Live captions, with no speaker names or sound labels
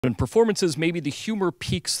in performances, maybe the humor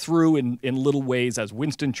peeks through in little ways as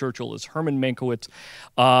Winston Churchill, as Herman Mankiewicz,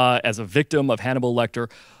 as a victim of Hannibal Lecter.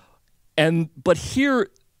 But here,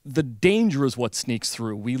 the danger is what sneaks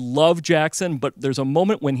through. We love Jackson, but there's a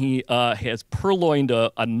moment when he has purloined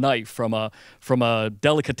a knife from a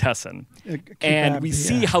delicatessen, and we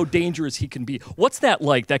see how dangerous he can be. What's that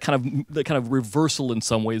like? That kind of reversal in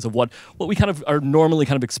some ways of what we kind of are normally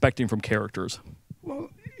kind of expecting from characters. Well,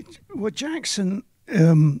 Jackson,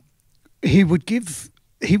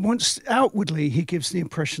 outwardly he gives the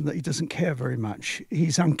impression that he doesn't care very much.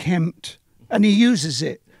 He's unkempt, and he uses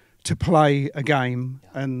it to play a game,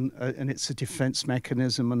 and it's a defense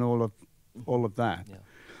mechanism and all of that. Yeah.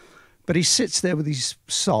 But he sits there with his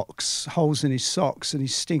socks, holes in his socks, and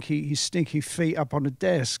his stinky feet up on a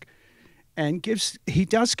desk, and he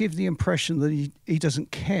does give the impression that he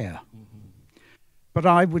doesn't care. Mm-hmm. But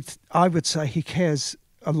I would say he cares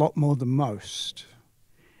a lot more than most.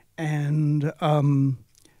 And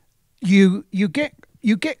you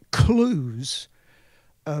get clues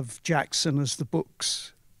of Jackson as the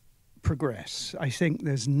books progress. I think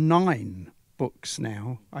there's 9 books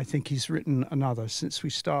now. I think he's written another since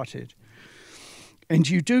we started. And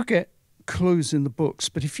you do get clues in the books,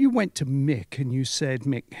 but if you went to Mick and you said,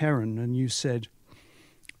 Mick Heron, and you said,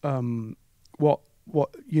 what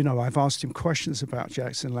I've asked him questions about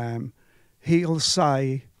Jackson Lamb, he'll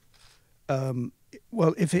say,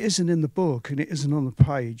 well, if it isn't in the book and it isn't on the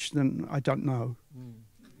page, then I don't know.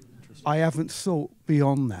 I haven't thought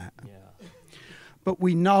beyond that. Yeah. But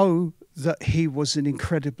we know that he was an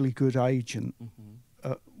incredibly good agent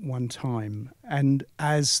at one time. And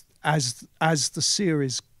as the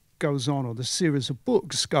series goes on, or the series of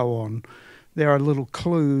books go on, there are little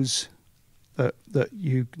clues that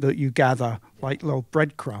you gather, like little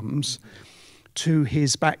breadcrumbs, to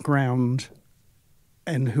his background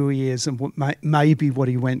and who he is, and maybe what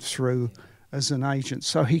he went through as an agent.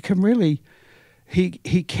 So he can really, he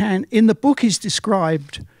can. In the book, he's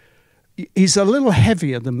described. He's a little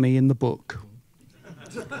heavier than me in the book,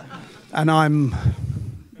 and I'm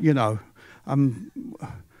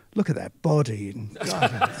look at that body. And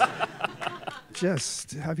God,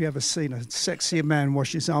 just, have you ever seen a sexier man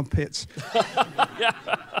wash his armpits?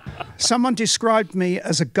 Someone described me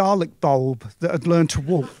as a garlic bulb that had learned to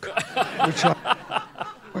walk, which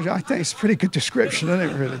I think is a pretty good description, isn't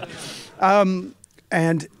it, really?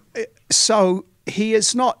 And so he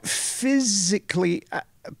is not physically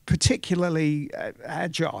particularly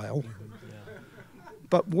agile,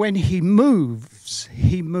 but when he moves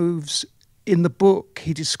in the book,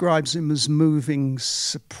 he describes him as moving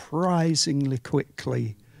surprisingly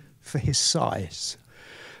quickly for his size.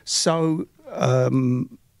 So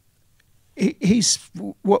he's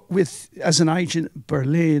as an agent at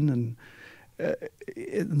Berlin and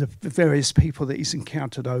the various people that he's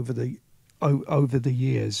encountered over the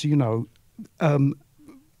years,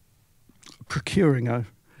 procuring a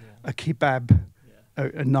kebab,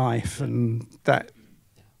 a knife, and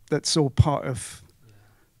that's all part of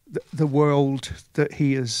the world that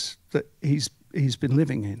he's been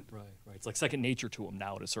living in. Right. It's like second nature to him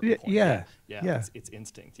now at a certain point. Yeah. It's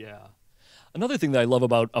instinct. Yeah. Another thing that I love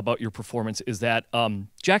about your performance is that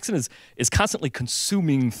Jackson is constantly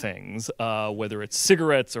consuming things, whether it's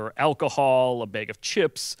cigarettes or alcohol, a bag of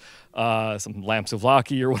chips, some lamb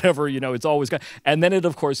souvlaki or whatever. It's always got, and then it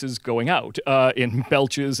of course is going out in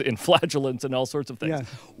belches, in flatulence, and all sorts of things.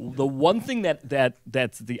 Yeah. The one thing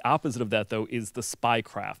that's the opposite of that though is the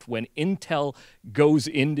spycraft. When intel goes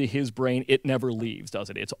into his brain, it never leaves, does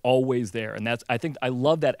it? It's always there, and I think I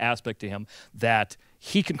love that aspect to him, that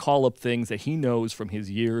he can call up things that he knows from his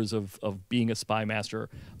years of being a spy master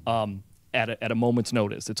at a moment's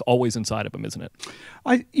notice. It's always inside of him, isn't it?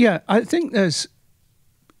 I think there's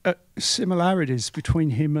similarities between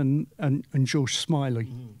him and George Smiley.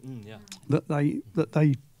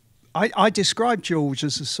 I describe George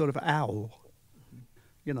as a sort of owl.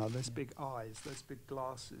 Those big eyes, those big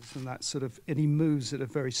glasses, and that sort of, and he moves at a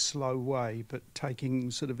very slow way, but taking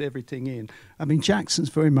sort of everything in. I mean, Jackson's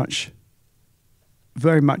very much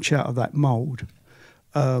out of that mold.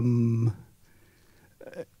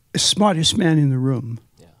 Smartest man in the room.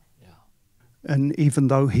 Yeah. And even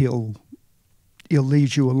though he'll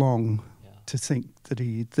lead you along to think that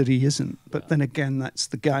he isn't, but then again, that's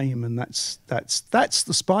the game, and that's the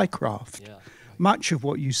spycraft. Yeah. Much of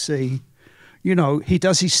what you see, he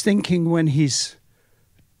does his thinking when you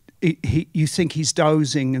think he's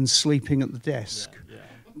dozing and sleeping at the desk,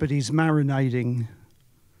 but he's marinating.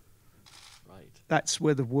 That's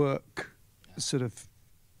where the work sort of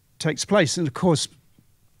takes place. And of course,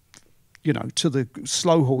 to the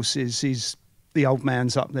slow horses, the old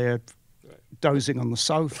man's up there dozing on the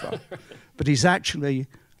sofa, but he's actually,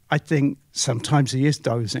 I think, sometimes he is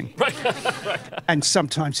dozing, and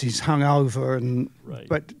sometimes he's hungover, and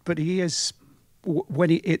but he is when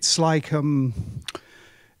it's like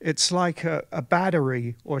a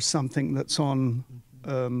battery or something that's on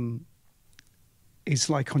is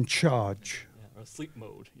like on charge. Or a sleep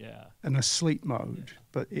mode, And a sleep mode,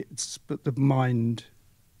 but the mind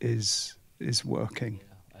is working.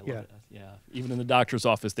 I love it. Even in the doctor's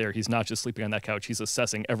office there, he's not just sleeping on that couch, he's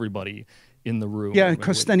assessing everybody in the room. Yeah,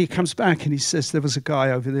 because then he comes back and he says, there was a guy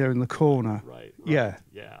over there in the corner. Right. Yeah.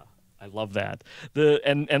 I love that.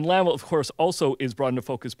 And Lamb, of course, also is brought into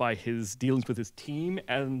focus by his dealings with his team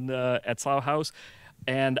and at Slough House.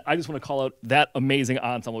 And I just want to call out that amazing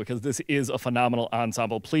ensemble because this is a phenomenal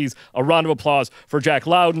ensemble. Please, a round of applause for Jack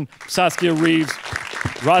Loudon, Saskia Reeves,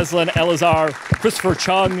 Rosalind Elazar, Christopher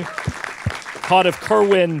Chung, Cardiff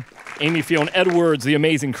Kerwin, Amy Fiona Edwards, the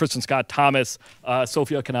amazing Kristen Scott Thomas,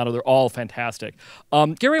 Sophia Canato. They're all fantastic.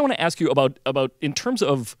 Gary, I want to ask you about in terms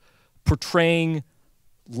of portraying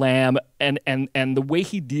Lamb and the way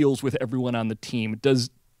he deals with everyone on the team.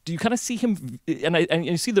 Do you kind of see him, and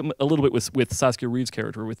you see them a little bit with Saskia Reeves'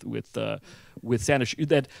 character, with Sandish,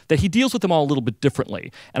 that he deals with them all a little bit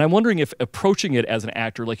differently. And I'm wondering if approaching it as an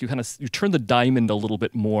actor, like you turn the diamond a little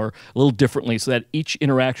bit more, a little differently, so that each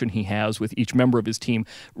interaction he has with each member of his team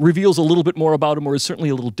reveals a little bit more about him, or is certainly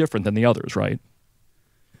a little different than the others, right?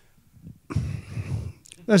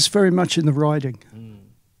 That's very much in the writing.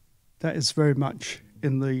 That is very much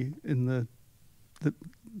in the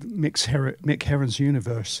Mick Herron's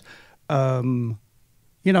universe. You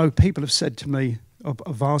know, people have said to me,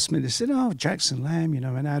 have asked me, they said, "Oh, Jackson Lamb, you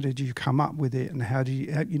know, and how did you come up with it, and how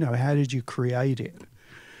did you create it?"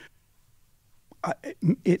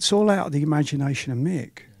 It's all out of the imagination of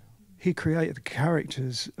Mick. He created the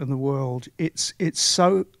characters and the world. It's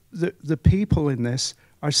so the people in this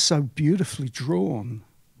are so beautifully drawn.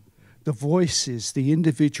 The voices, the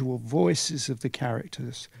individual voices of the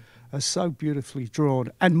characters are so beautifully drawn,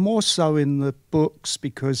 and more so in the books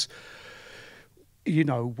because, you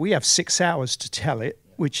know, we have 6 hours to tell it,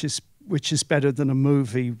 which is better than a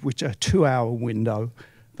movie, which a 2-hour window.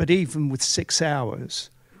 But even with 6 hours,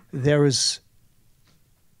 there is,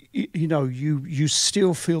 you know, you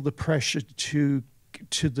still feel the pressure to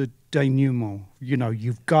the denouement. You know,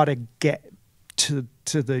 you've got to get to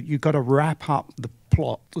the, you've got to wrap up the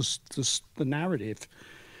plot, the narrative,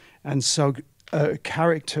 and so.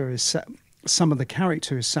 Some of the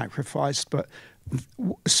character is sacrificed, but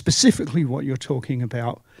specifically what you're talking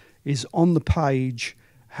about is on the page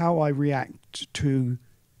how I react to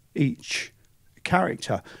each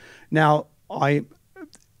character. Now, I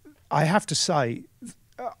have to say,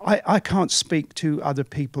 I can't speak to other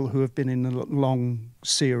people who have been in a long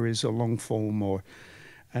series or long form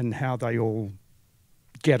and how they all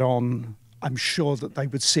get on. I'm sure that they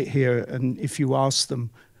would sit here and if you ask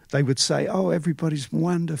them, they would say, "Oh, everybody's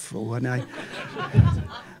wonderful," and I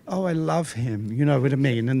love him. You know what I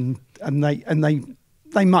mean? And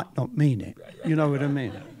they might not mean it. You know what I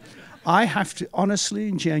mean? I have to honestly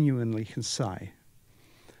and genuinely can say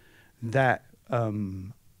that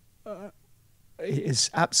it is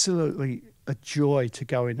absolutely a joy to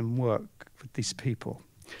go in and work with these people.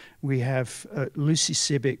 We have Lucy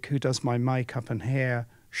Sibic, who does my makeup and hair.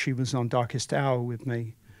 She was on Darkest Hour with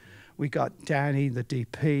me. We got Danny, the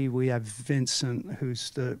DP. We have Vincent, who's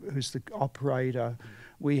the operator.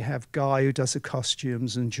 We have Guy, who does the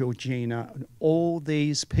costumes, and Georgina. And all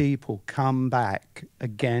these people come back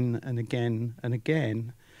again and again and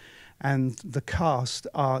again. And the cast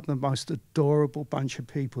are the most adorable bunch of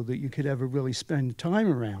people that you could ever really spend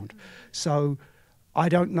time around. So I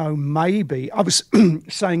don't know, maybe, I was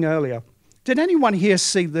saying earlier, did anyone here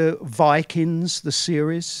see the Vikings, the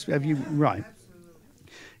series? Have you? Right.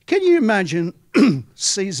 Can you imagine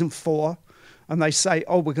season 4 and they say,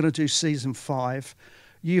 "Oh, we're going to do season 5.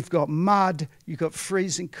 You've got mud, you've got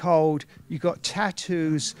freezing cold, you've got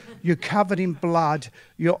tattoos, you're covered in blood,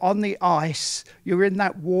 you're on the ice, you're in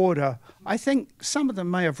that water." I think some of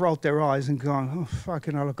them may have rolled their eyes and gone, "Oh,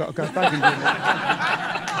 fucking hell, I've got to go back and do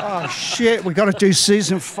that." Oh, shit, we've got to do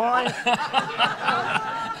season 5.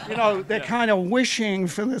 You know, they're kind of wishing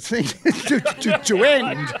for the thing to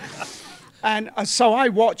end. And so I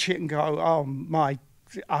watch it and go, "Oh,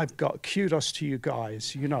 I've got kudos to you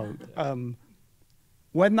guys," you know.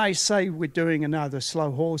 When they say we're doing another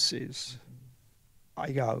Slow Horses,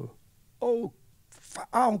 I go, oh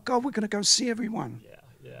God, we're going to go see everyone.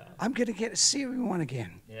 Yeah. I'm going to get to see everyone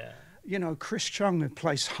again. Yeah. You know, Chris Chung, who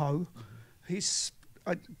plays Ho, he's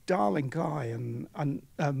a darling guy. And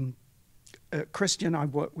Christian I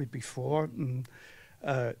worked with before. And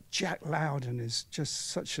Jack Loudon is just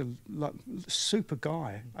such a super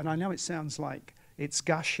guy. And I know it sounds like it's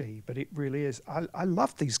gushy, but it really is. I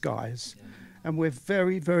love these guys. Yeah. And we're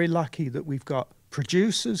very, very lucky that we've got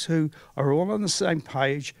producers who are all on the same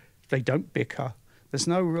page. They don't bicker. There's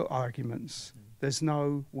no real arguments.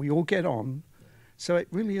 We all get on. So it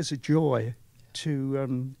really is a joy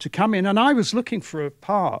to come in. And I was looking for a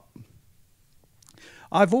part.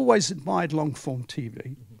 I've always admired long-form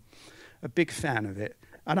TV, a big fan of it.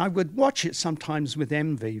 And I would watch it sometimes with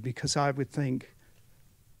envy because I would think,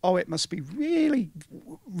 oh, it must be really,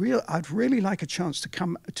 I'd really like a chance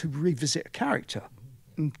to revisit a character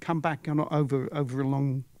and come back on over a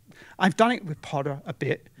long. I've done it with Potter a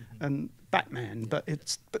bit and Batman, but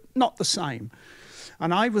not the same.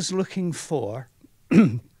 And I was looking for,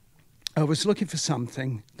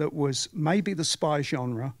 something that was maybe the spy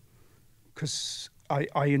genre, because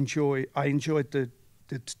I enjoyed the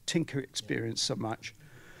Tinker experience so much.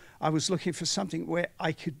 I was looking for something where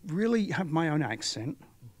I could really have my own accent.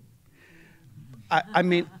 I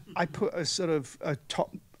mean, I put a sort of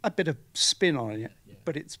a bit of spin on it,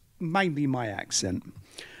 but it's mainly my accent.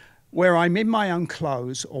 Where I'm in my own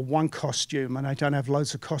clothes or one costume and I don't have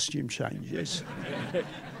loads of costume changes.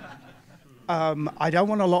 I don't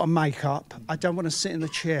want a lot of makeup. I don't want to sit in the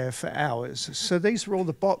chair for hours. So these are all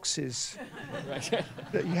the boxes that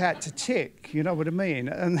you had to tick, you know what I mean?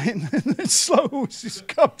 And then slow just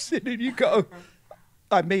comes in and you go,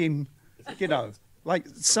 I mean, you know, like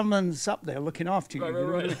someone's up there looking after you.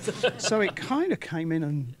 Right. So it kind of came in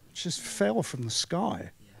and just fell from the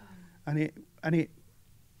sky. And it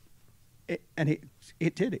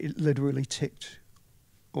did. It literally ticked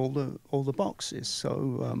all the boxes.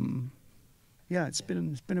 So yeah, it's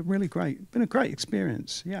been a great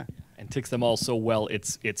experience. Yeah, and ticks them all so well.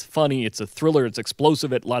 It's funny. It's a thriller. It's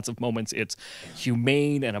explosive at lots of moments. It's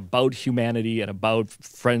humane and about humanity and about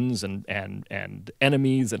friends and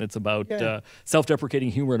enemies, and it's about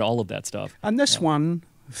self-deprecating humor and all of that stuff. And this one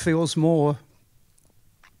feels more.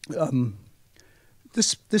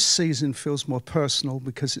 This season feels more personal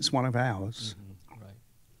because it's one of ours.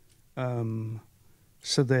 Right.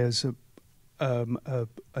 So there's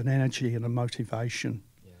an energy and a motivation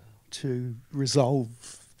to resolve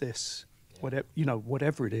this,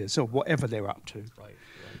 whatever it is or whatever they're up to. Right.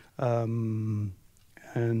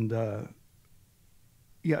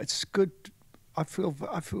 It's good. I feel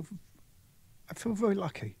very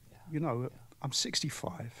lucky. I'm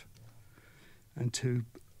 65, and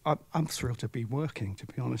I'm thrilled to be working, to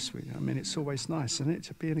be honest with you. I mean, it's always nice, isn't it,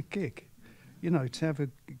 to be in a gig, to have a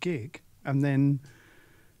gig and then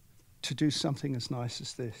to do something as nice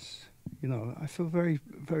as this. I feel very,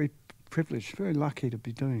 very privileged, very lucky to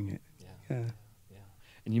be doing it. Yeah.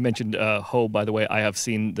 And you mentioned Ho, by the way. I have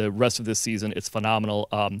seen the rest of this season. It's phenomenal.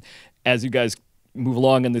 As you guys move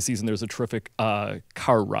along in the season, there's a terrific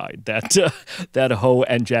car ride that Ho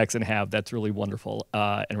and Jackson have. That's really wonderful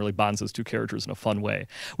and really bonds those two characters in a fun way.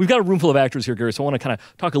 We've got a room full of actors here, Gary, so I want to kind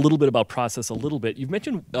of talk a little bit about process a little bit. You've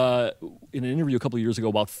mentioned in an interview a couple of years ago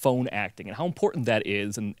about phone acting and how important that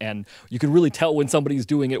is, and you can really tell when somebody's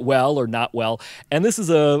doing it well or not well. And this is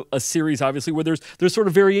a series, obviously, where there's sort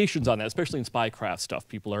of variations on that, especially in spycraft stuff.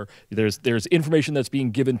 There's information that's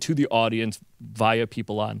being given to the audience via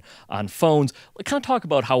people on phones. Kind of talk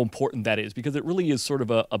about how important that is, because it really is sort of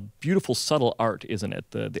a beautiful, subtle art, isn't it?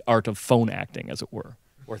 The art of phone acting, as it were,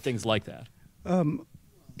 or things like that.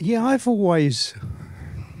 I've always...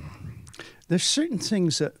 There's certain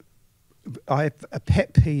things that I have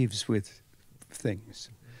pet peeves with things,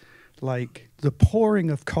 like the pouring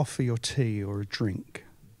of coffee or tea or a drink.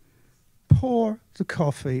 Pour the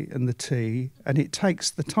coffee and the tea, and it takes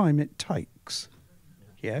the time it takes.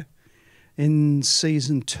 Yeah? In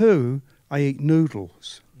season 2... I eat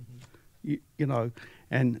noodles,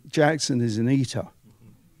 and Jackson is an eater.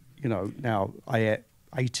 Now I ate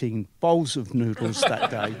 18 bowls of noodles that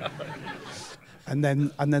day, and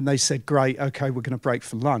then they said, "Great, okay, we're going to break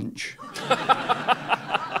for lunch."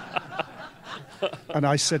 And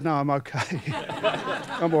I said, "No, I'm okay.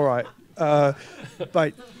 I'm all right."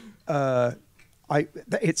 But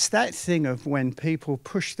it's that thing of when people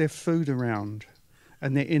push their food around,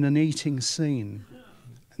 and they're in an eating scene.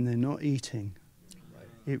 And they're not eating.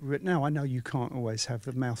 Right. Now, I know you can't always have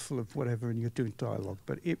a mouthful of whatever and you're doing dialogue,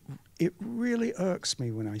 but it really irks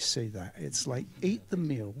me when I see that. It's like, eat the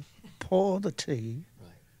meal, pour the tea,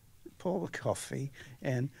 pour the coffee,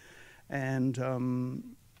 and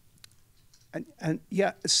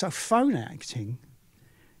so phone acting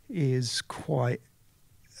is quite,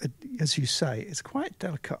 as you say, it's quite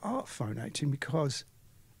delicate art, phone acting, because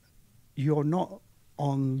you're not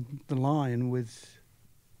on the line with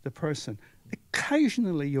the person.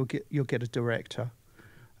 occasionally you'll get a director.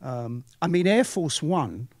 I mean, Air Force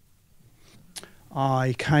One,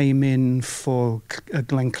 I came in for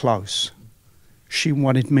Glenn Close. She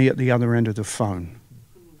wanted me at the other end of the phone,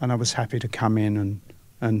 and I was happy to come in,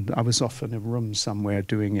 and I was off in a room somewhere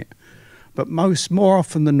doing it. But more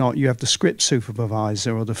often than not, you have the script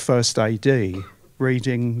supervisor or the first AD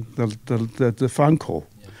reading the phone call.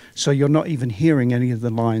 Yeah. So you're not even hearing any of the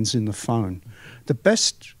lines in the phone. The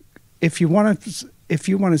best, if you want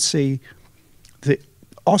to see the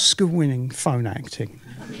Oscar-winning phone acting,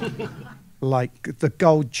 like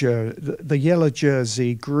the yellow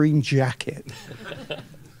jersey, green jacket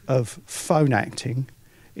of phone acting,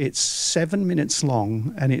 it's 7 minutes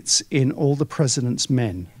long, and it's in All the President's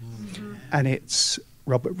Men, and it's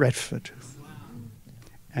Robert Redford,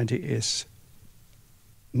 and it is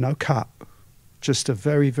no cut, just a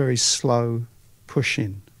very, very slow push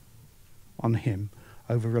in on him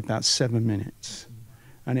over about 7 minutes,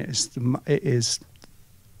 and it's the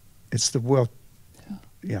world.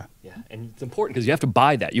 Yeah. Yeah, and it's important because you have to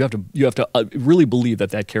buy that. You have to really believe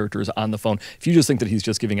that character is on the phone. If you just think that he's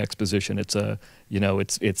just giving exposition, it's you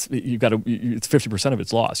got to, it's 50% of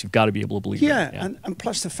its loss. You've got to be able to believe that. Yeah, and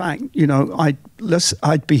plus the fact,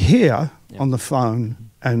 I'd be here on the phone,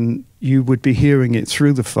 and you would be hearing it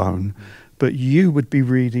through the phone, but you would be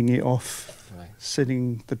reading it off,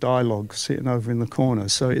 sitting over in the corner.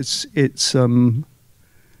 So it's one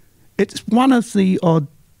of the odd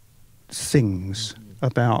things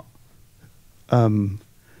about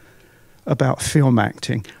film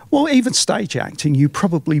acting, or even stage acting. You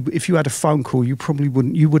probably, if you had a phone call, you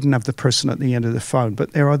wouldn't have the person at the end of the phone.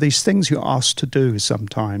 But there are these things you're asked to do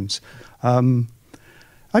sometimes. Have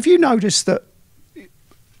you noticed that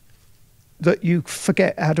you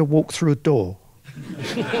forget how to walk through a door?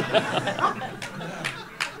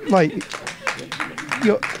 like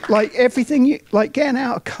everything, like getting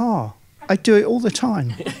out of a car. I do it all the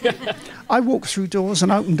time. I walk through doors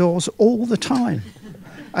and open doors all the time.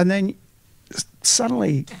 And then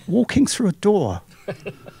suddenly walking through a door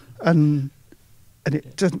and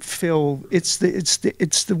it doesn't feel, it's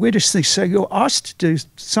the weirdest thing. So you're asked to do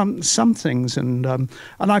some things, and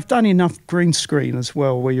I've done enough green screen as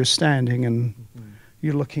well, where you're standing and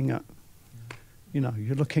you're looking at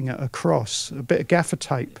a cross, a bit of gaffer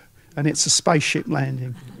tape, and it's a spaceship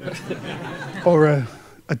landing or a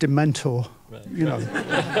Dementor,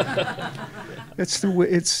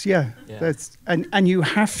 and you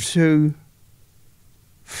have to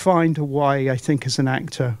find a way. I think as an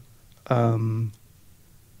actor,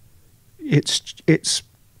 it's.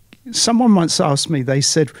 Someone once asked me. They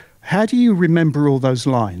said, "How do you remember all those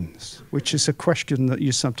lines?" Which is a question that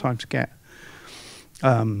you sometimes get.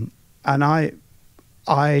 And I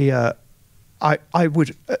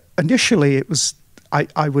would initially it was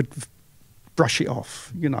I would brush it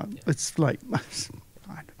off, It's like, I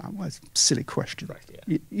don't know, it's a silly question, right,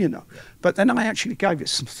 yeah. But then I actually gave it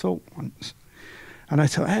some thought once, and I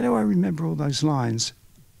thought, how do I remember all those lines?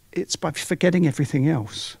 It's by forgetting everything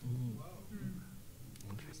else.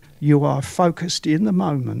 You are focused in the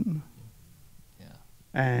moment,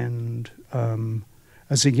 and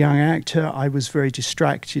as a young actor, I was very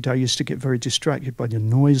distracted. I used to get very distracted by the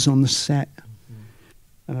noise on the set.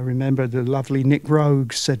 And I remember the lovely Nick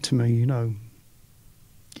Rogue said to me, you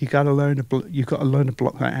got to learn to block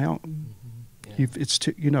that out. It's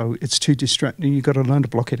too distracting. You got to learn to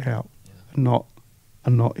block it out, and not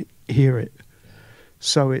hear it.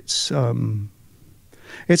 So it's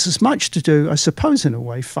as much to do, I suppose, in a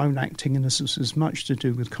way, phone acting, and it's as much to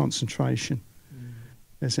do with concentration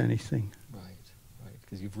as anything.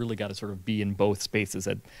 Because you've really got to sort of be in both spaces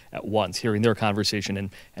at once, hearing their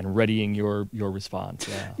conversation and readying your response.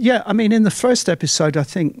 Yeah, I mean, in the first episode, I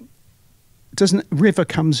think, River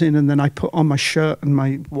comes in, and then I put on my shirt and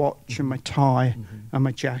my watch and my tie and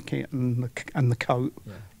my jacket and the coat.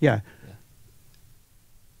 Yeah.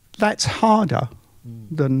 That's harder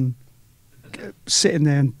than sitting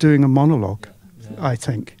there and doing a monologue, I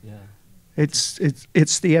think. It's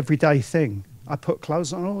the everyday thing. I put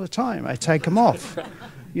clothes on all the time. I take them off,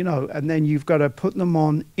 and then you've got to put them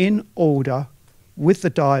on in order with the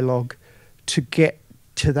dialogue to get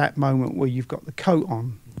to that moment where you've got the coat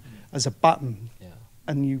on as a button,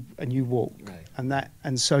 and you walk,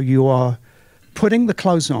 and so you are putting the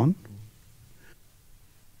clothes on.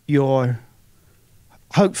 You're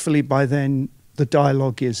hopefully by then the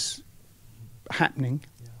dialogue is happening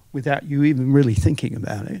without you even really thinking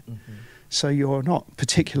about it. So you're not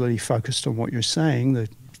particularly focused on what you're saying. The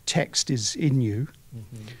text is in you,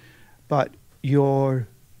 but you're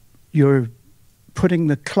putting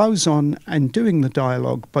the clothes on and doing the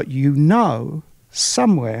dialogue. But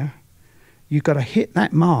somewhere You've got to hit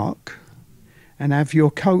that mark and have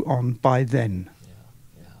your coat on by then.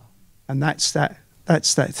 Yeah. And that's that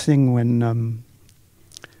thing when,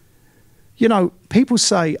 you know, people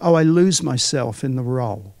say, oh, I lose myself in the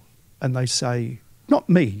role. And they say, not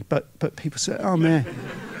me, but people say, oh, man,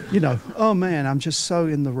 you know, oh, man, I'm just so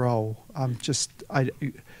in the role.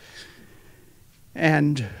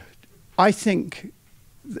 And I think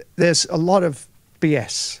there's a lot of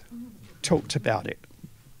BS talked about it.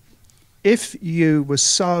 If you were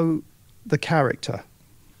so the character,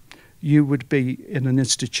 you would be in an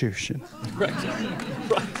institution. Right.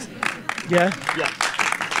 Yeah? Yeah.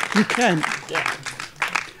 You can. Yeah.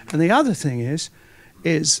 And the other thing is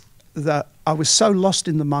that I was so lost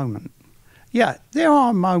in the moment. Yeah, there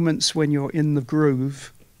are moments when you're in the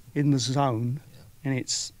groove, in the zone, and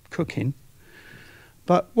it's cooking.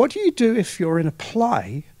 But what do you do if you're in a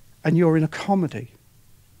play and you're in a comedy?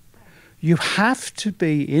 You have to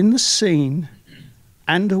be in the scene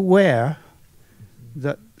and aware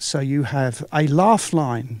that, so you have a laugh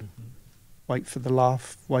line. Wait for the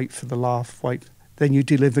laugh, wait for the laugh, wait. Then you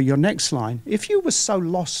deliver your next line. If you were so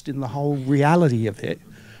lost in the whole reality of it,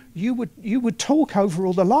 you would talk over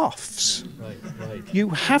all the laughs. Right. You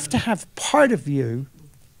have to have part of you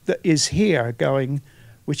that is here going,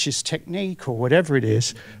 which is technique or whatever it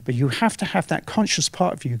is, but you have to have that conscious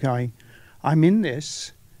part of you going, I'm in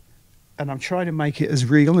this, and I'm trying to make it as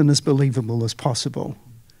real and as believable as possible.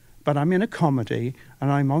 But I'm in a comedy,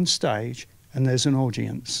 and I'm on stage, and there's an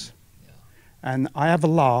audience. Yeah. And I have a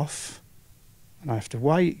laugh, and I have to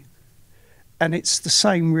wait. And it's the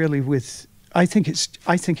same really with, I think it's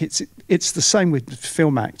the same with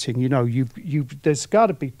film acting. You know, there's got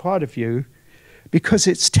to be part of you, because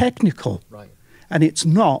it's technical. Right. And it's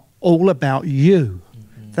not all about you.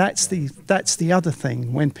 Mm-hmm. That's the other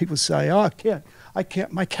thing when people say, "Oh, I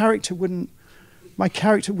can't. My character wouldn't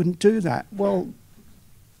do that." Well,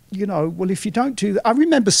 you know, if you don't do that, I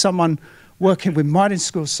remember someone working with Martin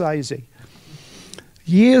Scorsese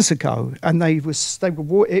years ago, and it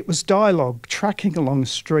was dialogue tracking along the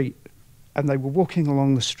street, and they were walking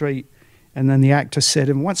along the street. And then the actor said,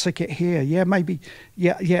 and once I get here, maybe,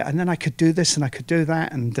 and then I could do this and I could do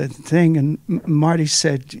that and the thing. And Marty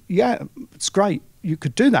said, yeah, it's great, you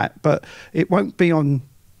could do that, but it won't be in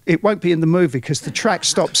the movie because the track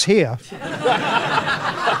stops here.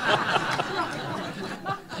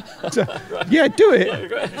 So, yeah, do it.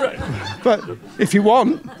 Right. But if you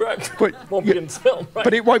want, but won't be in the film. Right.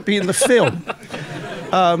 But it won't be in the film.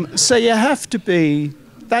 So you have to be.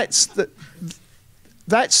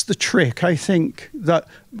 That's the trick, I think, that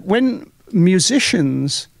when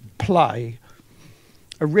musicians play,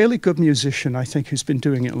 a really good musician, I think, who's been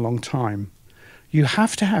doing it a long time, you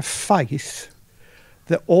have to have faith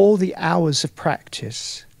that all the hours of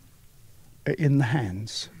practice are in the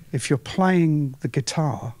hands. If you're playing the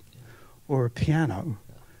guitar or a piano,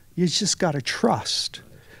 you just got to trust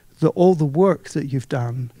that all the work that you've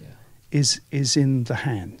done is in the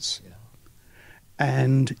hands.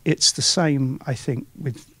 And it's the same, I think,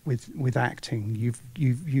 with acting.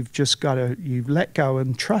 You've just got to let go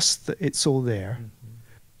and trust that it's all there,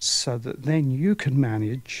 so that then you can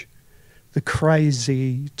manage the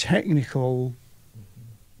crazy technical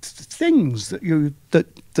things that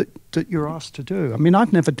you're asked to do. I mean,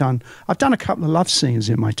 I've done a couple of love scenes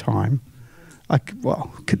in my time.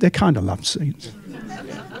 They're kind of love scenes,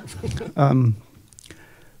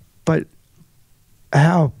 but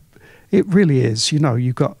how. It really is. You know,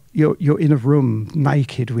 you're in a room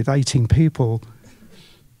naked with 18 people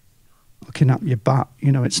looking up your butt.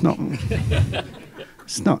 You know, it's not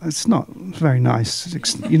very nice.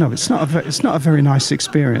 You know, it's not a very nice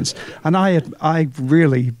experience. And I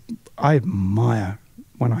admire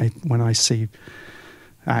when I see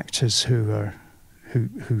actors who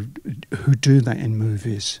do that in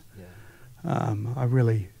movies.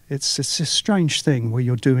 It's a strange thing where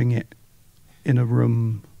you're doing it in a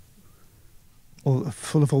room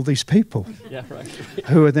full of all these people,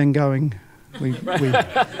 who are then going, we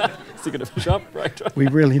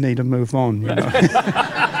really need to move on. You know?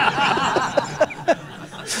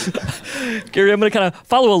 Gary, I'm going to kind of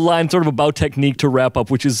follow a line sort of about technique to wrap up,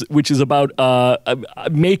 which is about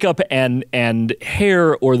makeup and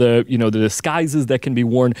hair, or the disguises that can be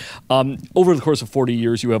worn. Over the course of 40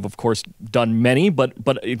 years, you have, of course, done many, but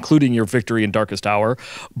including your victory in Darkest Hour.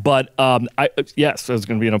 But yes, there's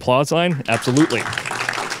going to be an applause line. Absolutely.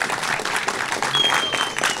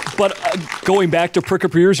 But going back to Prick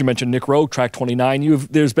Up Your Ears, you mentioned Nick Rowe, track 29.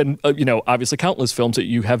 There's been obviously countless films that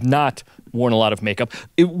you have not worn a lot of makeup.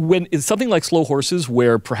 When it's something like Slow Horses,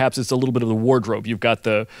 where perhaps it's a little bit of the wardrobe. You've got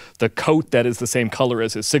the coat that is the same color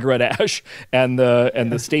as his cigarette ash, and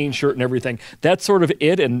the stained shirt and everything. That's sort of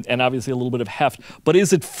it, and obviously a little bit of heft. But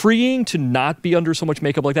is it freeing to not be under so much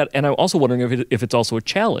makeup like that? And I'm also wondering if it's also a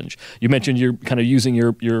challenge. You mentioned you're kind of using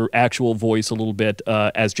your actual voice a little bit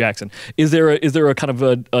as Jackson. Is there a kind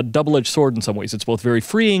of a double-edged sword in some ways? It's both very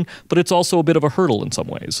freeing, but it's also a bit of a hurdle in some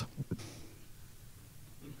ways.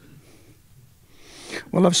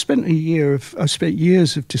 Well, I've spent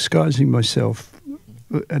years of disguising myself,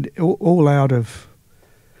 and all out of,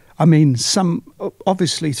 I mean, some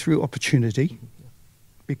obviously through opportunity,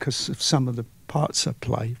 because of some of the parts I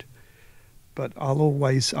played, but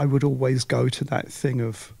I would always go to that thing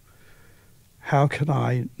of, how can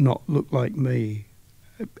I not look like me,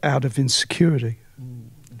 out of insecurity.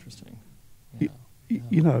 Interesting.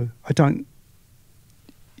 You know,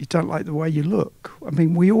 you don't like the way you look. I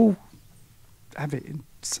mean, we all have it in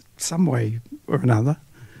some way or another,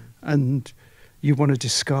 and you want to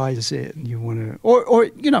disguise it, and you want to, or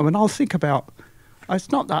you know, and I'll think about,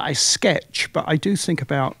 it's not that I sketch, but I do think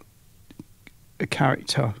about a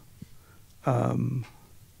character,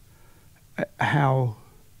 how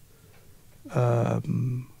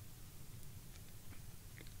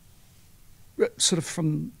sort of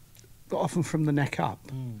often from the neck up,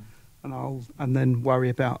 and then worry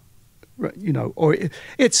about, you know, or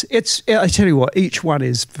it's I tell you what, each one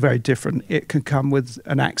is very different. It can come with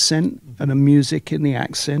an accent and a music in the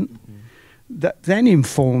accent that then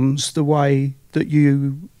informs the way that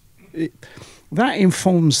that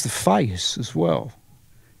informs the face as well.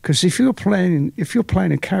 Because if you're playing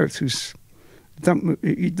a character who's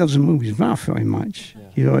it doesn't move his mouth very much,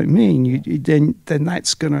 you know what I mean? Then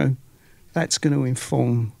that's gonna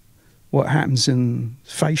inform what happens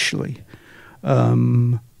facially.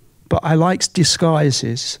 But I like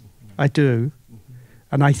disguises, I do,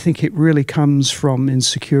 and I think it really comes from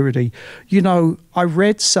insecurity. You know, I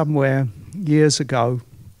read somewhere years ago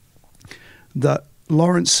that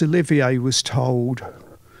Laurence Olivier was told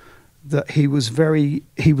that he was very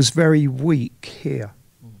weak here.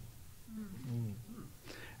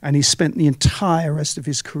 And he spent the entire rest of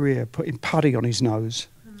his career putting putty on his nose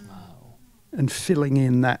and filling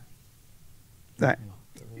in that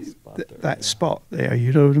spot there,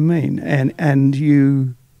 you know what I mean? And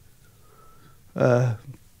you,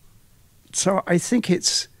 so I think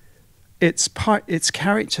it's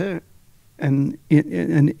character and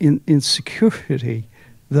insecurity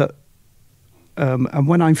that, and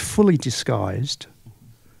when I'm fully disguised,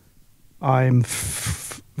 I'm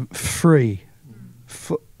free.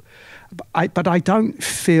 But I don't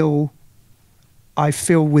feel. I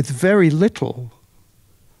feel with very little,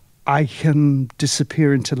 I can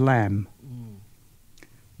disappear into lamb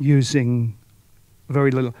using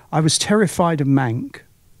very little. I was terrified of Mank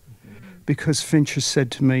because Fincher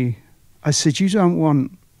said to me, I said, you don't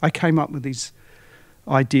want, I came up with these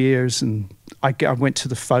ideas and I went to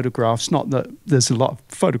the photographs, not that there's a lot of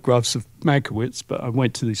photographs of Mankiewicz, but I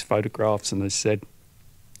went to these photographs and I said,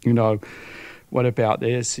 you know, what about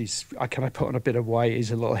this? Can I put on a bit of weight? He's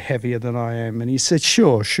a little heavier than I am. And he said,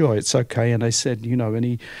 sure, it's okay. And I said, you know,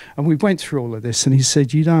 and we went through all of this, and he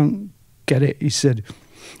said, you don't get it. He said,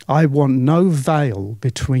 I want no veil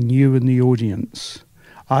between you and the audience.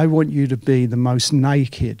 I want you to be the most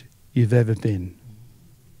naked you've ever been.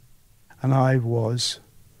 And I was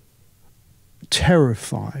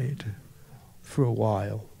terrified for a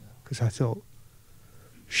while, because I thought,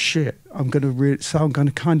 shit, I'm going to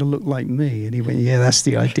kind of look like me. And he went, yeah, that's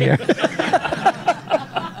the idea.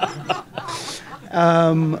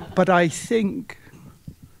 But I think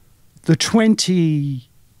the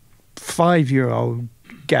 25-year-old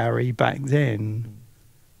Gary back then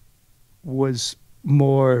was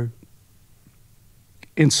more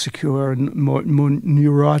insecure and more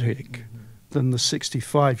neurotic than the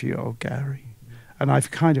 65-year-old Gary. And I've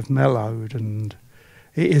kind of mellowed, and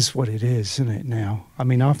it is what it is, isn't it, now? I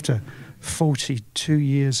mean, after 42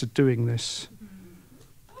 years of doing this,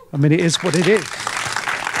 I mean, it is what it is.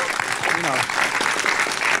 You know.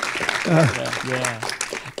 Yeah.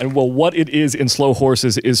 And well, what it is in Slow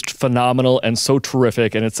Horses is phenomenal and so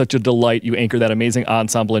terrific, and it's such a delight. You anchor that amazing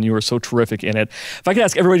ensemble, and you are so terrific in it. If I could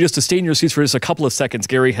ask everybody just to stay in your seats for just a couple of seconds.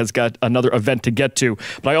 Gary has got another event to get to,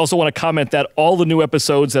 but I also want to comment that all the new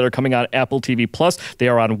episodes that are coming on Apple TV Plus, they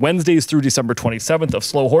are on Wednesdays through December 27th of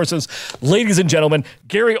Slow Horses. Ladies and gentlemen,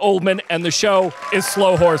 Gary Oldman, and the show is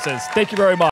Slow Horses. Thank you very much.